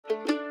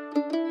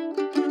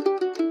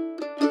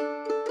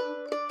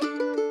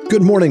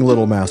Good morning,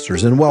 Little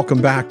Masters, and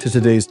welcome back to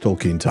today's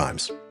Tolkien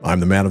Times. I'm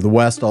the Man of the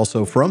West,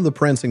 also from the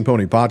Prancing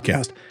Pony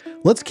podcast.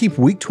 Let's keep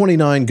week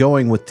 29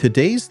 going with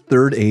today's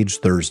Third Age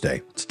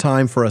Thursday. It's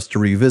time for us to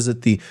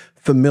revisit the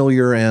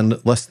familiar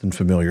and less than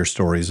familiar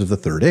stories of the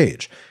Third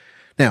Age.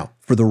 Now,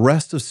 for the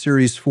rest of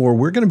Series 4,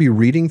 we're going to be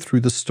reading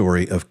through the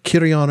story of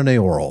Cirion and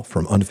Eorl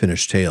from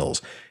Unfinished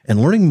Tales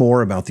and learning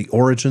more about the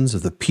origins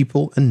of the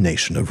people and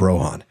nation of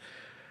Rochon.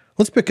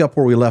 Let's pick up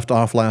where we left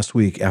off last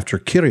week after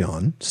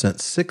Cirion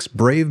sent 6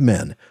 brave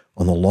men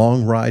on the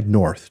long ride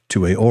north to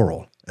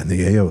Eorl and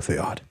the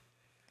Éothéod.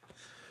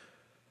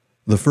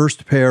 The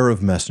first pair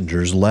of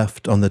messengers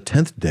left on the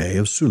 10th day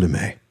of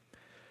Sulime,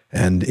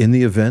 and in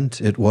the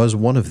event it was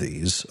one of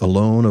these,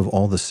 alone of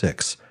all the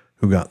 6,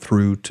 who got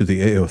through to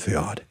the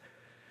Éothéod.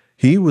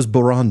 He was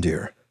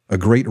Borondir, a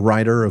great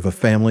rider of a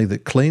family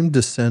that claimed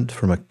descent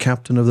from a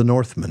captain of the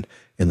Northmen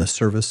in the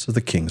service of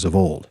the kings of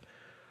old.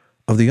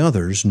 Of the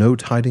others, no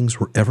tidings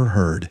were ever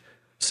heard,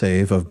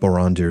 save of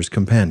Borondir's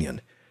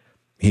companion.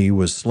 He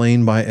was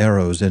slain by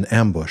arrows in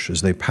ambush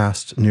as they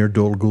passed near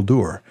Dol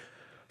Guldur,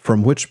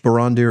 from which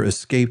Borondir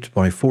escaped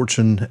by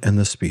fortune and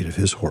the speed of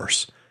his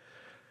horse.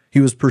 He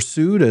was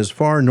pursued as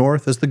far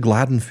north as the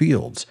Gladden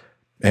Fields,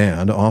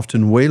 and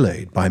often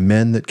waylaid by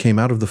men that came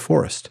out of the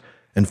forest,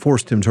 and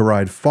forced him to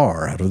ride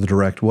far out of the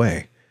direct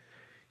way.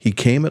 He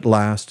came at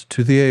last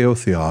to the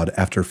Éothéod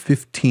after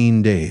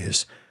 15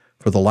 days,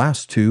 for the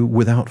last 2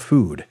 without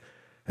food,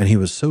 and he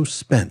was so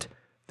spent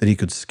that he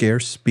could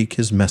scarce speak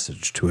his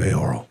message to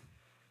Eorl.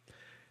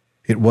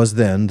 It was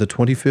then the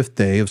 25th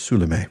day of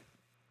Sulime.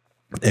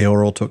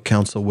 Eorl took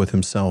counsel with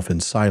himself in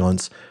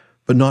silence,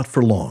 but not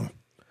for long.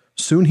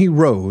 Soon he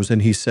rose,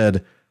 and he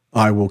said,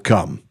 "I will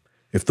come.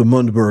 If the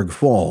Mundburg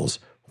falls,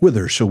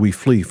 whither shall we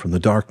flee from the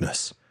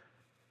darkness?"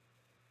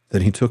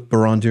 Then he took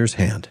Borondir's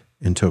hand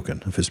in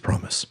token of his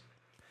promise.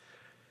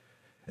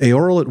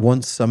 Eorl at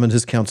once summoned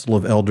his council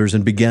of elders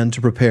and began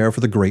to prepare for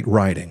the great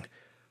riding.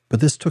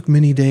 But this took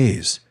many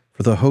days,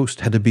 for the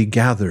host had to be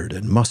gathered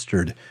and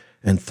mustered,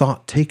 and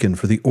thought taken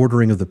for the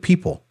ordering of the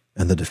people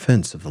and the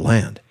defense of the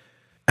land.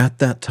 At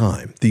that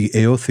time the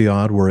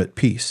Éothéod were at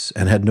peace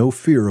and had no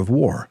fear of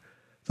war,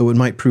 though it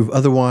might prove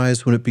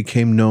otherwise when it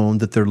became known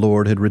that their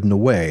lord had ridden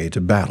away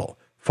to battle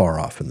far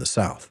off in the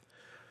south.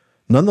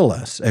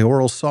 Nonetheless,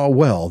 Eorl saw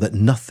well that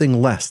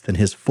nothing less than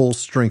his full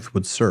strength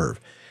would serve,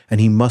 and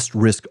he must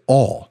risk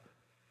all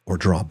or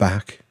draw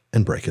back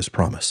and break his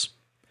promise.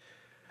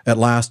 At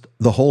last,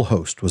 the whole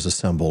host was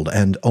assembled,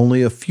 and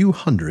only a few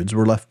hundreds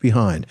were left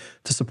behind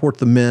to support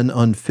the men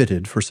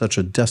unfitted for such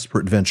a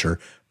desperate venture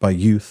by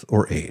youth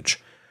or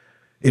age.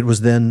 It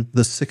was then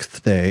the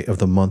 6th day of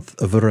the month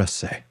of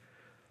Verese.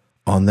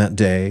 On that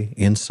day,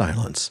 in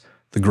silence,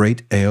 the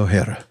great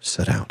Éohéod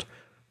set out,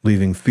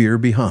 leaving fear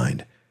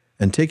behind,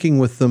 and taking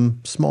with them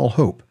small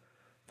hope,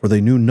 for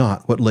they knew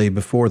not what lay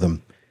before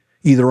them,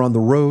 either on the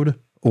road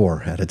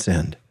or at its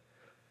end.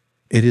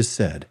 It is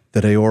said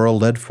that Eorl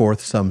led forth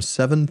some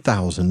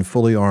 7,000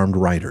 fully armed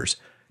riders,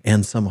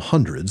 and some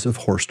hundreds of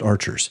horsed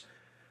archers.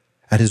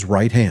 At his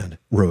right hand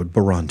rode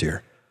Borondir,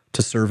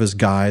 to serve as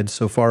guide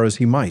so far as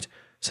he might,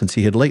 since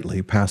he had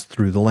lately passed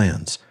through the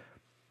lands.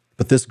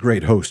 But this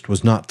great host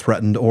was not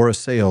threatened or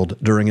assailed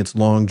during its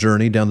long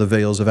journey down the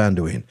vales of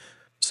Anduin.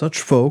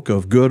 Such folk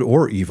of good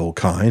or evil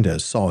kind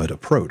as saw it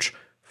approach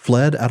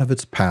fled out of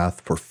its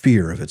path for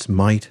fear of its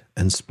might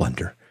and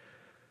splendor.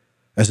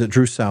 As it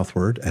drew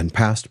southward and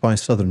passed by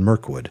southern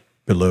Mirkwood,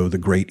 below the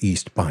great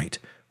East Bight,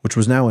 which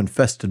was now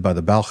infested by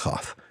the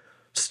Balchath,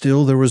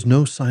 still there was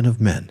no sign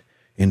of men,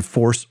 in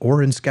force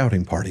or in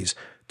scouting parties,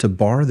 to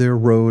bar their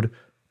road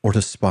or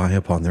to spy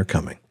upon their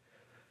coming.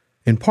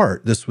 In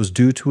part, this was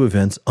due to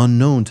events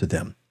unknown to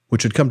them,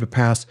 which had come to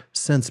pass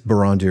since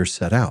Borondir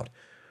set out.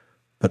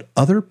 But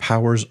other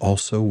powers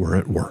also were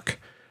at work.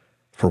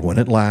 For when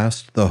at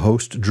last the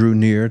host drew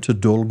near to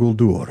Dol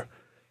Guldur,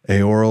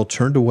 Eorl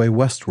turned away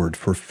westward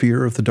for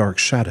fear of the dark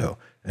shadow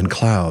and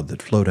cloud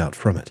that flowed out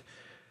from it,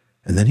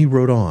 and then he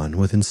rode on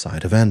within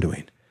sight of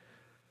Anduin.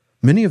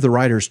 Many of the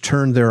riders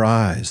turned their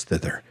eyes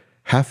thither,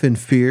 half in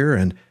fear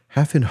and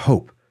half in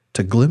hope,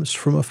 to glimpse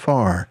from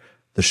afar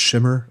the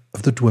shimmer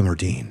of the Dwemer,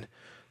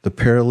 the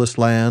perilous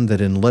land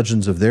that in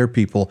legends of their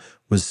people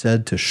was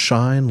said to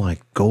shine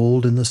like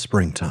gold in the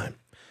springtime.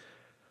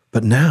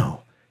 But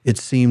now it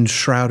seemed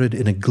shrouded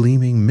in a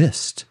gleaming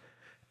mist,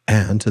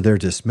 and to their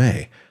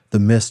dismay, the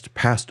mist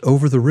passed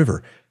over the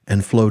river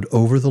and flowed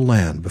over the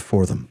land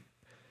before them.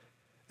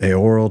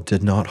 Eorl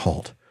did not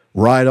halt.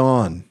 "Ride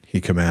on," he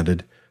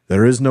commanded.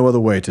 "There is no other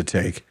way to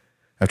take.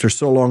 After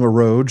so long a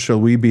road, shall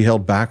we be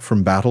held back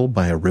from battle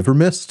by a river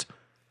mist?"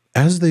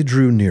 As they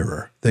drew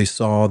nearer, they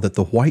saw that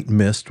the white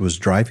mist was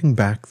driving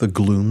back the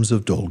glooms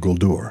of Dol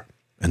Guldur,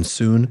 and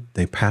soon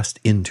they passed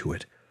into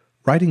it,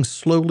 riding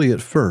slowly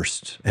at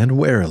first and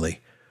warily,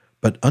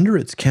 but under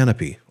its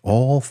canopy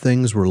all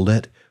things were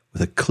lit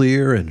with a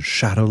clear and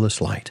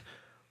shadowless light,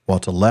 while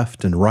to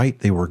left and right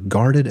they were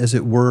guarded, as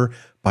it were,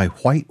 by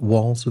white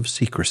walls of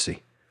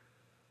secrecy.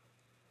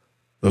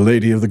 "The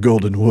Lady of the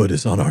Golden Wood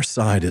is on our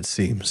side, it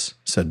seems,"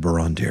 said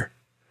Borondir.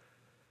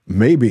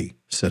 "Maybe,"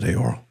 said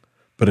Eorl,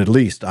 But at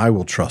least I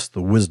will trust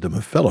the wisdom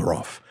of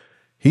Felarof.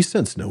 He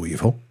scents no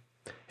evil.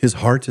 His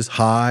heart is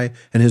high,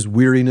 and his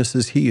weariness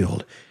is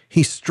healed.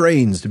 He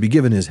strains to be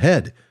given his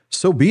head.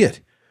 So be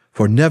it,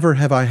 for never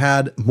have I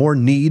had more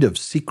need of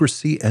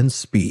secrecy and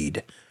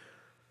speed."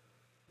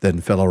 Then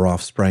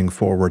Felarof sprang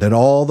forward, and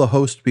all the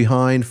host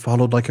behind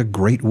followed like a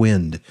great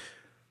wind,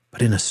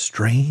 but in a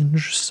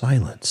strange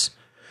silence,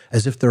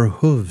 as if their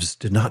hooves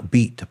did not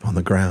beat upon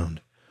the ground.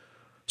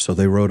 So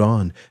they rode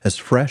on, as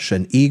fresh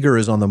and eager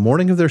as on the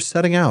morning of their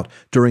setting out,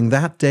 during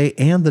that day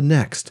and the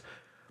next.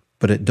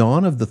 But at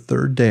dawn of the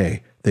third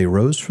day they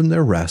rose from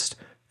their rest,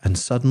 and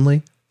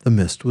suddenly the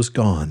mist was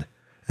gone,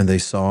 and they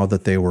saw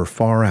that they were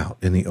far out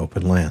in the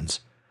open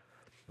lands.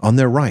 On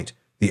their right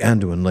the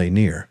Anduin lay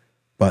near,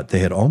 but they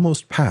had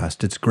almost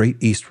passed its great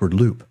eastward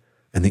loop,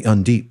 and the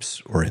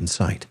Undeeps were in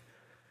sight.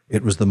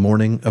 It was the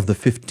morning of the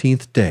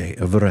 15th day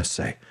of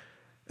Verese,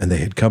 and they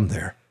had come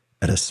there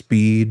at a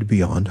speed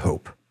beyond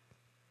hope.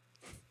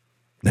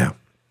 Now,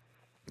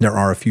 there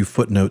are a few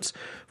footnotes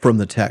from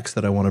the text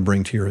that I want to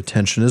bring to your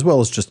attention, as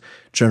well as just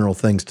general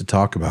things to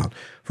talk about.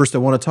 First, I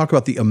want to talk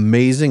about the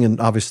amazing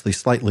and obviously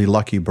slightly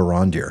lucky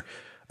Barandir.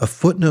 A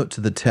footnote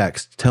to the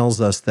text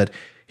tells us that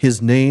his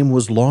name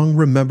was long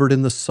remembered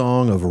in the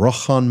song of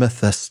Rochon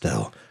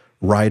Methestel,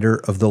 rider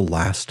of the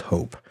last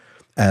hope,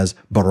 as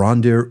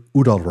Barandir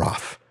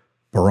Udalraf,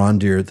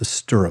 Barandir the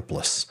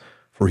Stirrupless,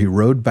 for he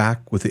rode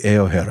back with the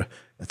Éothéod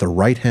at the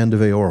right hand of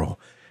Eorl,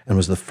 and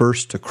was the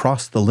first to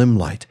cross the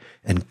limelight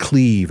and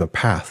cleave a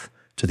path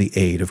to the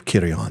aid of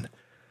Cirion.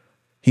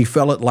 He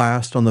fell at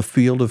last on the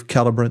field of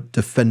Celebrant,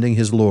 defending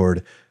his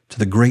lord, to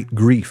the great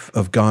grief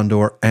of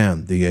Gondor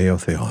and the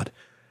Éothéod,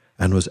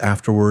 and was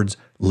afterwards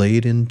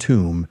laid in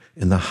tomb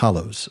in the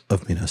hollows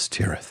of Minas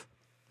Tirith.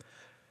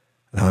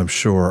 Now, I'm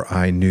sure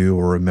I knew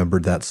or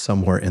remembered that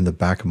somewhere in the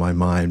back of my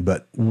mind,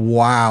 but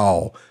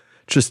wow,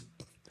 just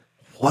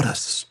what a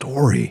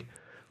story.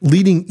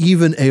 Leading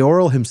even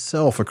Eorl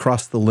himself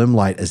across the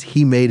limelight as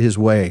he made his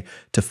way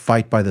to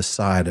fight by the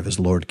side of his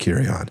lord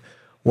Cirion.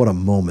 What a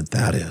moment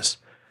that is.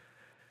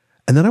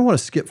 And then I want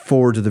to skip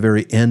forward to the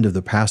very end of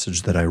the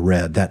passage that I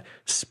read, that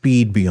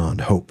speed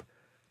beyond hope.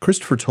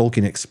 Christopher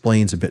Tolkien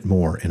explains a bit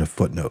more in a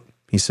footnote.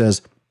 He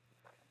says,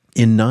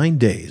 "In 9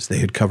 days they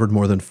had covered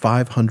more than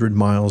 500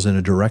 miles in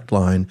a direct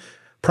line,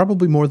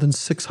 probably more than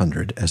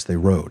 600 as they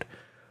rode.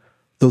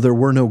 Though there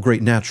were no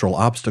great natural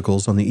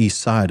obstacles on the east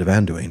side of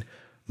Anduin,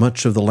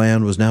 much of the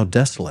land was now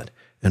desolate,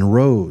 and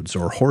roads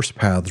or horse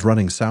paths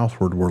running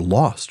southward were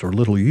lost or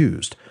little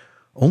used.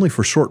 Only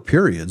for short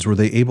periods were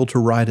they able to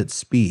ride at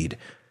speed,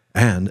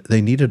 and they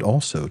needed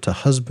also to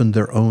husband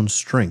their own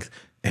strength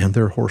and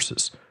their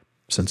horses,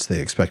 since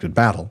they expected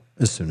battle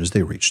as soon as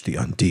they reached the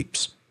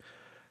Undeeps.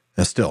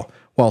 Now still,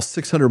 while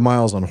 600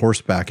 miles on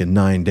horseback in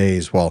 9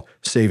 days while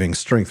saving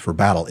strength for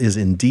battle is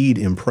indeed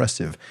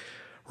impressive,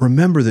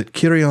 remember that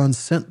Cirion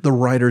sent the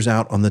riders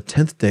out on the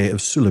 10th day of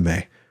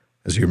Sulime,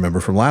 as you remember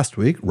from last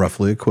week,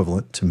 roughly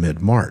equivalent to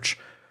mid-March.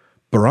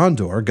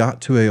 Barandir got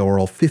to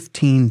Eorl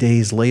 15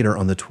 days later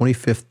on the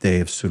 25th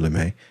day of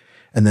Sulime,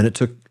 and then it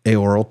took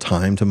Eorl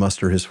time to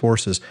muster his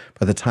forces.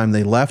 By the time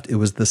they left, it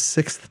was the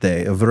 6th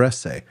day of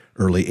Verese,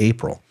 early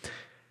April.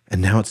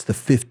 And now it's the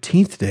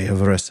 15th day of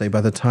Verese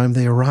by the time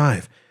they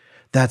arrive.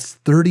 That's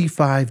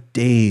 35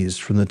 days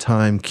from the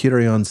time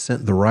Cirion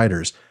sent the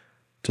riders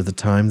to the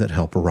time that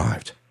help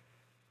arrived.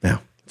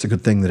 Now, it's a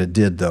good thing that it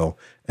did, though,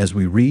 as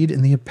we read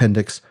in the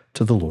appendix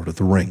to The Lord of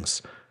the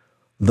Rings.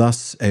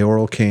 Thus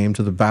Eorl came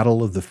to the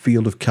battle of the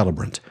field of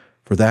Celebrant,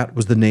 for that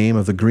was the name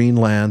of the green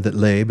land that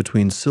lay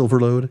between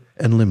Silverlode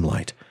and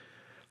Limelight.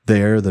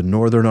 There the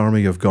northern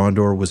army of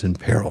Gondor was in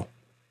peril.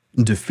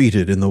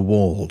 Defeated in the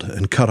wold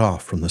and cut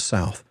off from the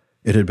south,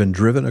 it had been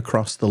driven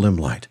across the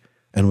Limelight,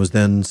 and was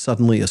then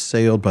suddenly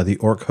assailed by the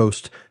orc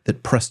host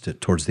that pressed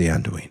it towards the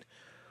Anduin.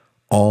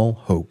 All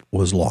hope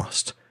was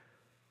lost,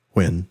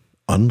 when,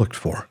 unlooked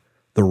for,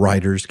 the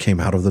riders came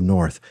out of the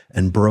north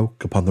and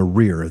broke upon the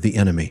rear of the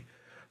enemy.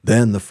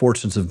 Then the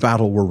fortunes of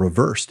battle were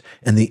reversed,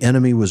 and the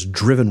enemy was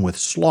driven with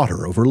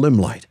slaughter over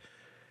Limelight.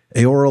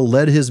 Eorl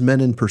led his men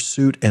in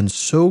pursuit, and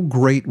so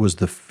great was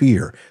the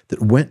fear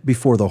that went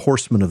before the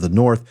horsemen of the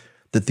north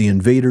that the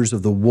invaders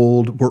of the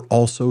wold were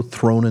also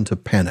thrown into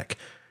panic,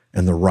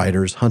 and the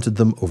riders hunted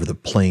them over the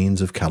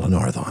plains of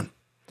Calanarthon.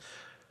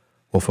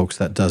 Well, folks,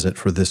 that does it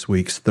for this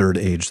week's Third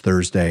Age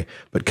Thursday,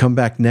 but come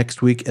back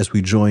next week as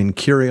we join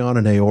Cirion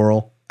and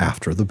Eorl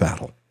after the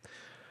battle.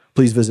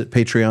 Please visit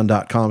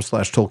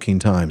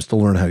patreon.com/TolkienTimes to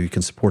learn how you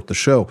can support the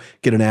show,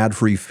 get an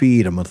ad-free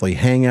feed, a monthly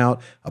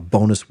hangout, a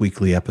bonus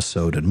weekly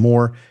episode, and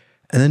more.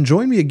 And then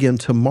join me again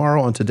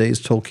tomorrow on today's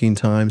Tolkien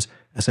Times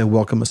as I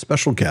welcome a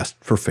special guest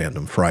for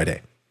Fandom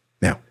Friday.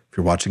 Now, if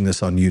you're watching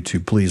this on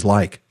YouTube, please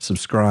like,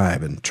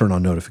 subscribe, and turn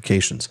on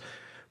notifications.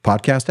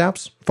 Podcast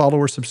apps, follow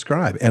or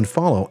subscribe, and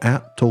follow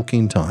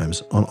 @Tolkien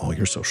Times on all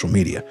your social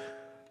media.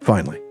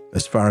 Finally,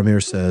 as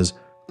Faramir says,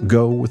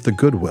 go with the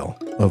goodwill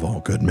of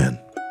all good men.